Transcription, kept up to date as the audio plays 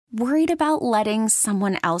Worried about letting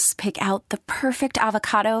someone else pick out the perfect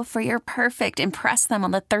avocado for your perfect impress them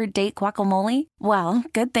on the third date guacamole? Well,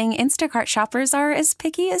 good thing Instacart shoppers are as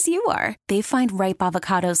picky as you are. They find ripe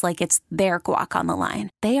avocados like it's their guac on the line.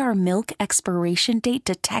 They are milk expiration date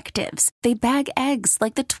detectives. They bag eggs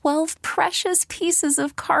like the 12 precious pieces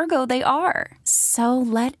of cargo they are. So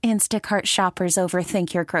let Instacart shoppers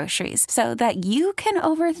overthink your groceries so that you can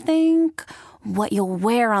overthink what you'll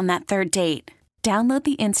wear on that third date. Download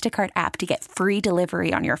the Instacart app to get free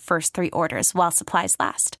delivery on your first 3 orders while supplies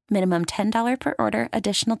last. Minimum $10 per order.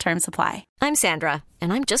 Additional terms apply. I'm Sandra,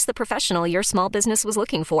 and I'm just the professional your small business was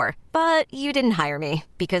looking for. But you didn't hire me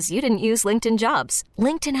because you didn't use LinkedIn Jobs.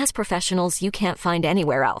 LinkedIn has professionals you can't find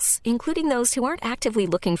anywhere else, including those who aren't actively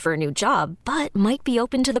looking for a new job, but might be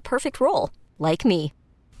open to the perfect role, like me.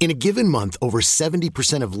 In a given month, over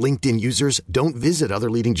 70% of LinkedIn users don't visit other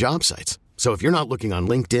leading job sites. So if you're not looking on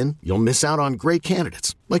LinkedIn, you'll miss out on great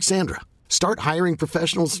candidates like Sandra. Start hiring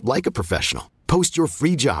professionals like a professional. Post your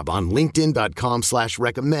free job on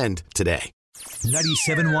linkedin.com/recommend today.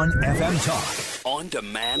 97.1 FM Talk. On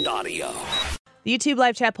demand audio. The YouTube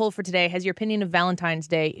live chat poll for today: has your opinion of Valentine's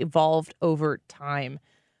Day evolved over time?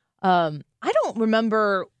 I don't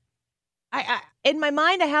remember. I in my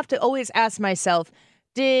mind, I have to always ask myself,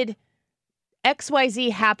 did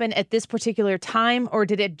XYZ happen at this particular time, or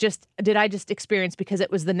did I just experience because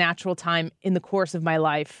it was the natural time in the course of my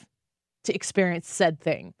life to experience said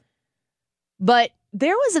thing? But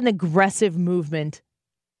there was an aggressive movement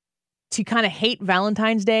to kind of hate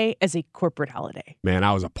Valentine's Day as a corporate holiday. Man,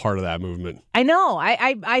 I was a part of that movement. I know.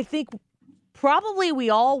 I think probably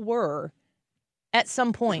we all were at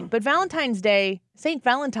some point. But Valentine's Day, St.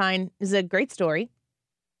 Valentine, is a great story.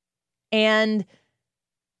 And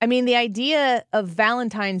I mean, the idea of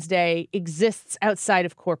Valentine's Day exists outside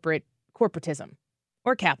of corporatism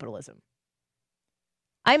or capitalism.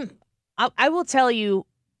 I will tell you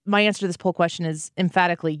my answer to this poll question is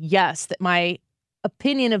emphatically yes, that my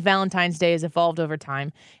opinion of Valentine's Day has evolved over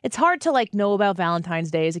time. It's hard to know about Valentine's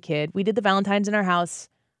Day as a kid. We did the Valentines in our house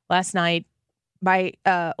last night. My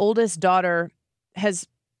oldest daughter has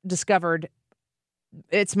discovered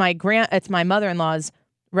it's my mother-in-law's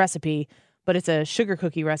recipe, but it's a sugar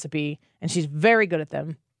cookie recipe, and she's very good at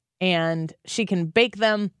them. And she can bake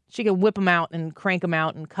them, she can whip them out and crank them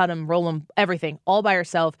out and cut them, roll them, everything, all by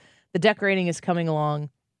herself. The decorating is coming along.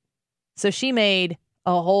 So she made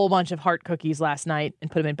a whole bunch of heart cookies last night and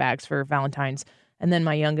put them in bags for Valentine's. And then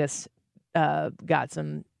my youngest got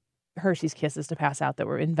some Hershey's Kisses to pass out that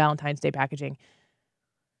were in Valentine's Day packaging.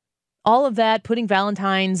 All of that, putting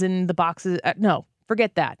Valentine's in the boxes. No,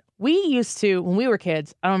 forget that. We used to, when we were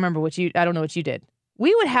kids, I don't know what you did.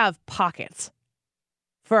 We would have pockets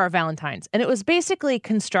for our Valentines. And it was basically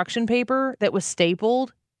construction paper that was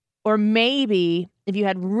stapled. Or maybe if you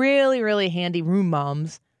had really, really handy room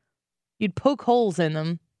moms, you'd poke holes in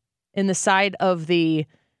them in the side of the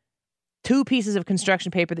 2 pieces of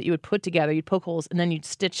construction paper that you would put together. You'd poke holes and then you'd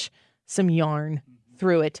stitch some yarn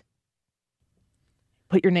through it.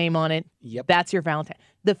 Put your name on it. Yep. That's your Valentine.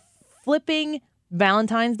 The flipping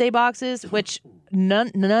Valentine's Day boxes, which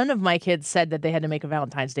none of my kids said that they had to make a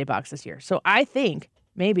Valentine's Day box this year. So I think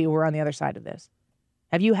maybe we're on the other side of this.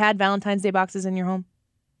 Have you had Valentine's Day boxes in your home?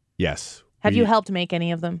 Yes. Have you helped make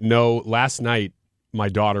any of them? No. Last night, my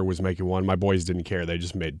daughter was making one. My boys didn't care. They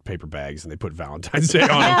just made paper bags and they put Valentine's Day on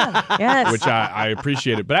them, yes. which I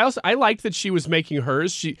appreciated. But I liked that she was making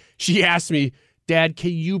hers. She asked me, Dad,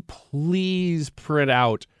 can you please print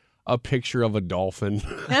out a picture of a dolphin?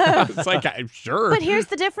 It's like, I'm sure. But here's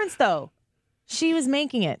the difference, though. She was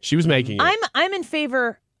making it. She was making it. I'm in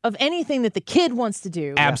favor of anything that the kid wants to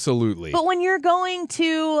do. Absolutely. But when you're going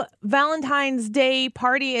to Valentine's Day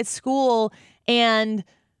party at school and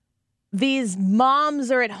these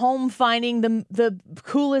moms are at home finding the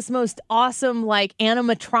coolest, most awesome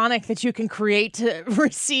animatronic that you can create to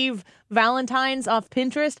receive Valentines off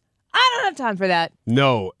Pinterest, I don't have time for that.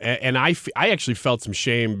 No, and I actually felt some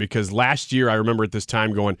shame because last year I remember at this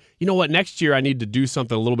time going, you know what, next year I need to do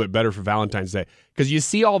something a little bit better for Valentine's Day. Because you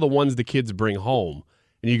see all the ones the kids bring home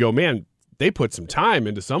and you go, man, they put some time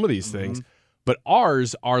into some of these things. But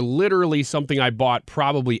ours are literally something I bought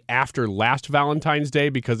probably after last Valentine's Day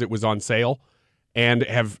because it was on sale and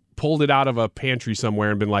have pulled it out of a pantry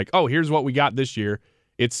somewhere and been like, oh, here's what we got this year.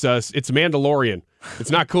 It's Mandalorian.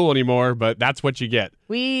 It's not cool anymore, but that's what you get.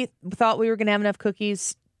 We thought we were going to have enough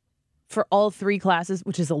cookies for all 3 classes,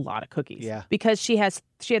 which is a lot of cookies. Yeah. Because she had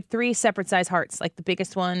 3 separate size hearts. The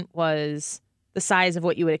biggest one was the size of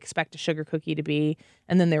what you would expect a sugar cookie to be.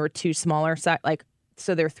 And then there were 2 smaller, so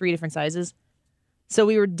there were 3 different sizes. So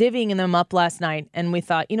we were divvying them up last night, and we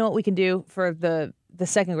thought, you know what we can do for the the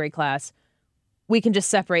second grade class, we can just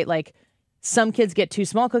separate, like, some kids get 2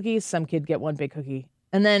 small cookies, some kids get 1 big cookie.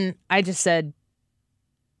 And then I just said,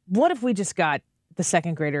 what if we just got the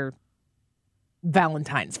second grader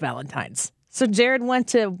Valentine's? So Jared went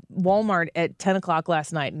to Walmart at 10 o'clock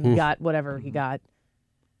last night and got whatever he got.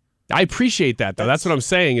 I appreciate that, though. That's what I'm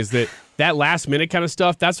saying, is that last minute kind of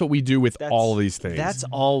stuff, that's what we do with all of these things. That's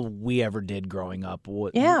all we ever did growing up.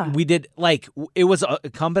 Yeah. We did, like, it was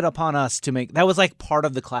incumbent upon us to make, that was like part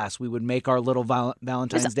of the class. We would make our little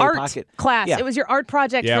Valentine's Day art pocket. Class. Yeah. It was your art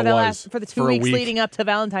project for the 2 weeks leading up to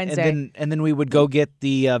Valentine's Day. And then we would go get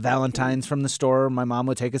the Valentines from the store. My mom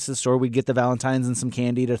would take us to the store. We'd get the Valentines and some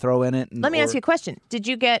candy to throw in it. Let me ask you a question. Did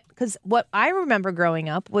you get, because what I remember growing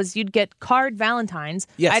up was you'd get card Valentines.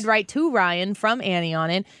 Yes. I'd write to Ryan from Annie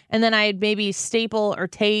on it, and then I'd maybe staple or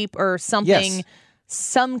tape or something,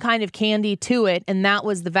 some kind of candy to it, and that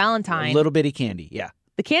was the Valentine. A little bitty candy, yeah.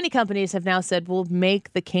 The candy companies have now said, we'll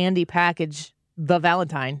make the candy package the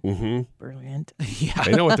Valentine. Mm-hmm. Brilliant. Yeah.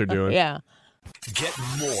 They know what they're doing. Yeah. Get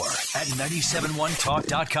more at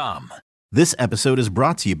 971talk.com. This episode is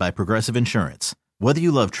brought to you by Progressive Insurance. Whether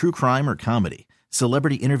you love true crime or comedy,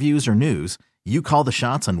 celebrity interviews or news, you call the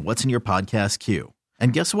shots on what's in your podcast queue.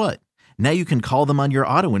 And guess what? Now you can call them on your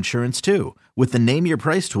auto insurance too with the Name Your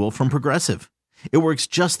Price tool from Progressive. It works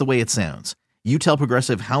just the way it sounds. You tell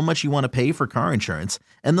Progressive how much you want to pay for car insurance,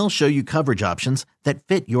 and they'll show you coverage options that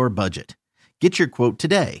fit your budget. Get your quote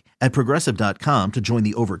today at Progressive.com to join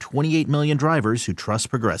the over 28 million drivers who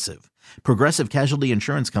trust Progressive. Progressive Casualty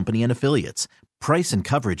Insurance Company and Affiliates. Price and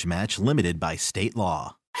coverage match limited by state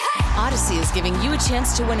law. Odyssey is giving you a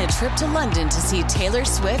chance to win a trip to London to see Taylor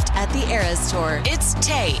Swift at the Eras Tour. It's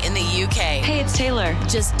Tay in the UK. Hey, it's Taylor.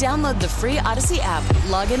 Just download the free Odyssey app,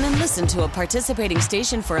 log in and listen to a participating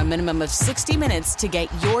station for a minimum of 60 minutes to get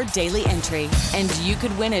your daily entry. And you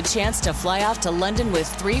could win a chance to fly off to London with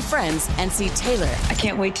 3 friends and see Taylor. I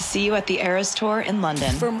can't wait to see you at the Eras Tour in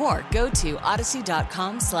London. For more, go to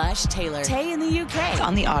odyssey.com/Taylor. Tay in the UK. It's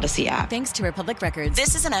on the Odyssey app. Thanks to Republic Records.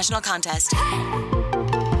 This is a national contest.